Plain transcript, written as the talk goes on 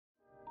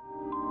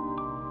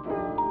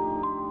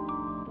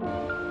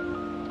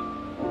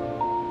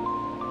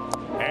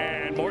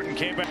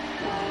came back.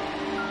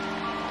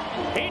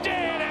 He did,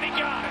 and he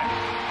got it.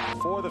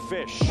 For the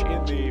Fish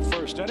in the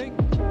first inning.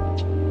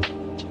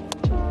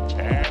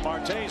 And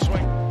Marte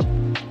swing.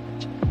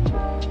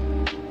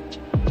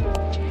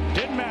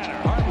 Didn't matter.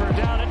 Harper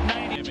down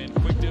at 90. In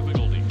quick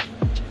difficulty.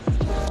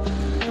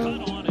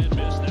 Cut on and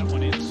missed that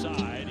one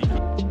inside.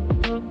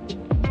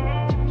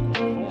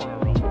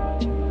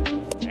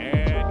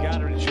 And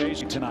got her to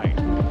chase tonight.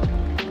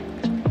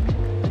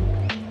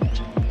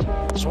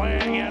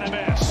 Swing and a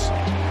miss.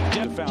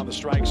 Found the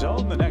strike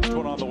zone. The next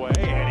one on the way.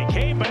 And he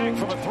came back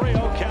from a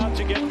 3-0 count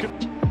to get.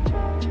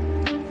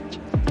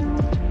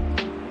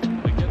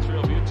 It gets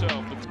real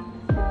beautiful.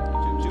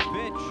 2-2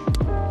 pitch.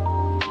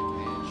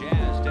 And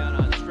Jazz down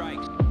on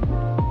strikes.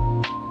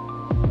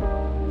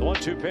 The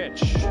 1-2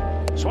 pitch.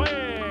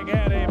 Swing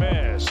and a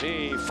miss. He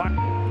fired.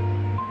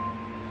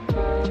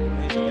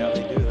 Amazing how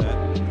they do that.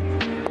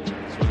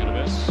 Swing and a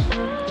miss.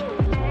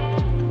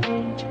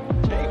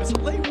 Hey, it was a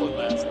late one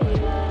last night.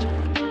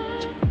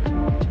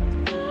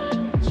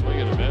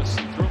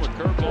 Threw a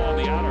curveball on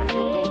the outer.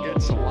 You'll go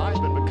get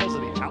alignment because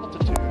of the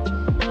altitude.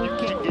 You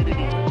can't get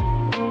any.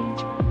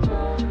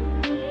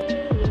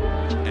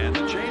 And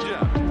the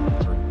changeup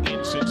in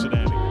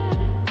Cincinnati.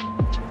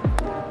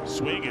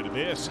 Swing and a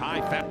miss.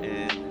 High foul.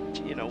 And,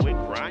 you know,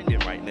 we're grinding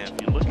right now if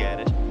you look at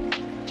it.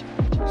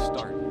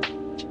 start.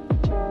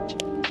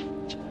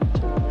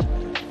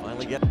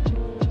 Finally get.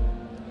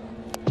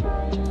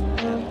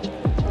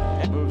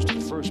 And moves to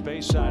the first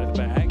base side of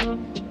the bag.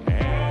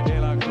 And De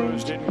La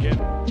Cruz didn't get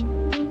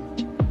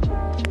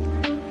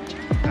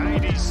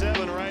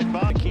 97 right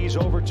by. Keys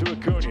over to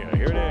Acuna.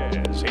 Here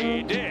it is.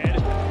 He did.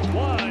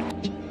 One.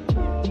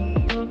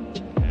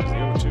 As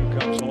the 0-2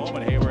 comes home,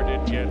 and Hayward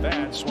didn't get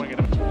that. Swinging.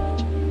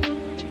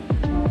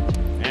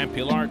 And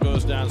Pilar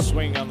goes down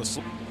swinging on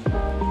the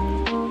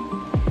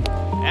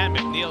and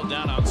McNeil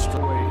down on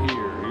strike.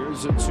 Here.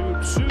 Here's a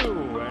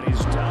 2-2, and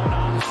he's down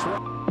on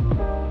strike.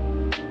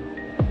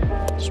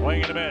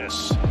 Swing and a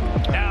miss.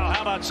 Now,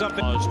 how about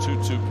something? His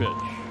 2-2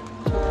 pitch.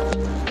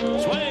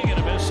 Swing and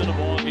a miss in a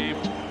ball game.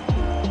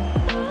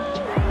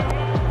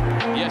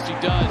 Yes, he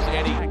does,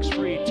 and he. Max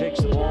Fried takes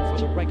the ball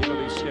for the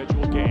regularly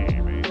scheduled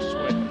game. A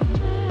swing.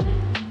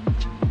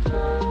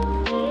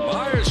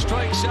 Myers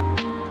strikes out.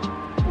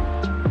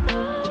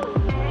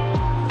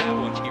 That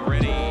one be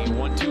ready.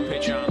 1-2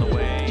 pitch on the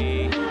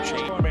way.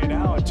 Change.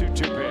 Now a 2-2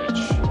 pitch.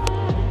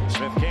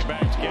 Smith came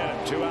back to get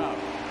him. 2 out.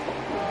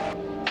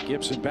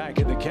 Gibson back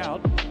in the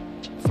count.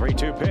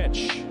 3-2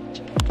 pitch.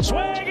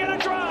 Swing and a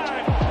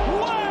drive.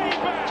 Way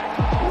back.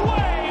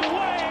 Way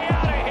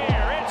out of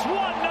here. It's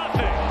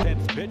 1-0.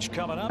 10th pitch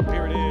coming up.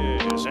 Here it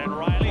is. And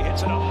Riley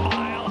hits it a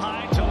mile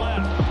high to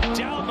left.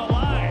 Down the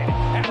line.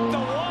 At the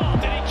wall.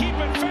 Did he keep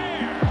it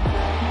fair?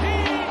 He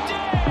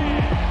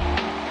did.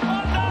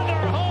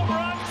 Another home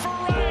run for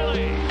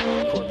Riley.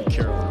 Courtney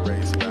Carroll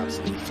Rays have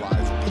absolutely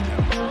flies at the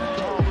count.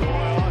 Oh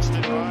boy,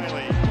 Austin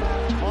Riley.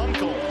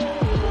 Uncle.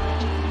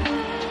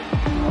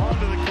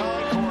 Onto the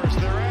concourse.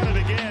 They're at it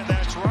again.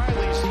 That's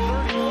Riley's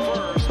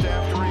 31st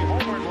after he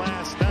homered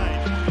last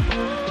night.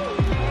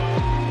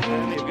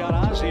 And they've got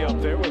Ozzie up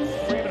there with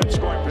Freeman in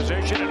scoring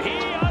position, and he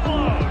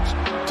unloads.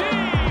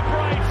 Deep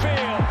right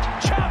field.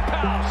 Chop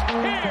house.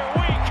 Here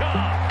we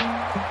come.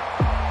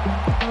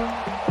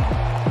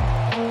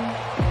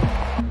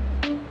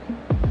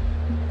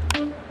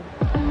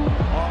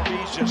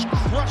 Arby's just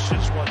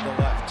crushes one to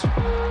left.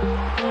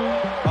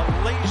 A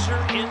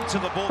laser into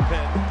the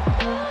bullpen.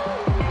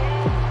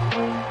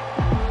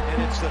 And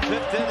it's the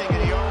 5th inning,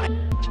 and he already.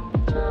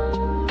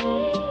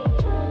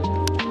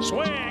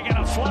 Swing and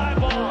a fly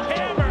ball.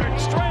 Hammered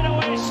straight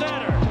away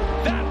center.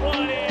 That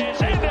one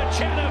is into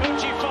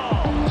Chattahoochee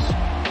Falls.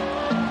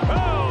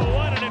 Oh,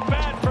 what an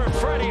at-bat for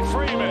Freddie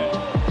Freeman.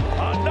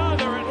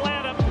 Another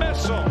Atlanta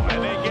missile.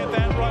 And they get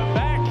that run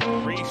back.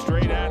 3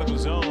 straight out of the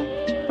zone.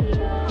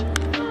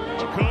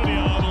 Acuna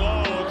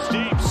unloads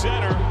deep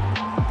center.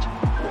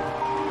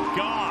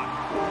 Gone.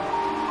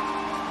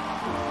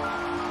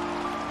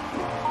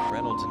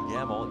 Reynolds and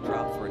Gamble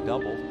dropped for a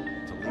double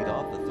to lead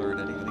off the 3rd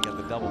inning, and he got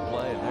the double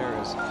play, and there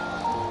is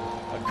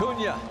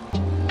Acuna.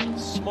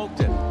 Smoked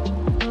it.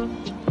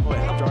 Boy,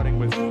 starting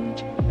with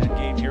that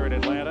game here in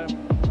Atlanta.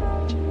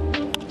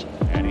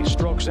 And he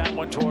strokes that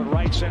one toward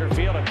right center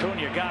field.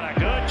 Acuna got a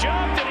good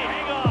jump. Did he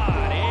hang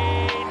on?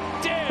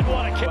 He did.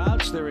 What a kick.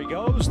 Outs. There he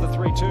goes. The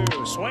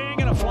 3-2.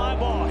 Swing and a fly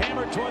ball.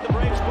 Hammered toward the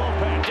break.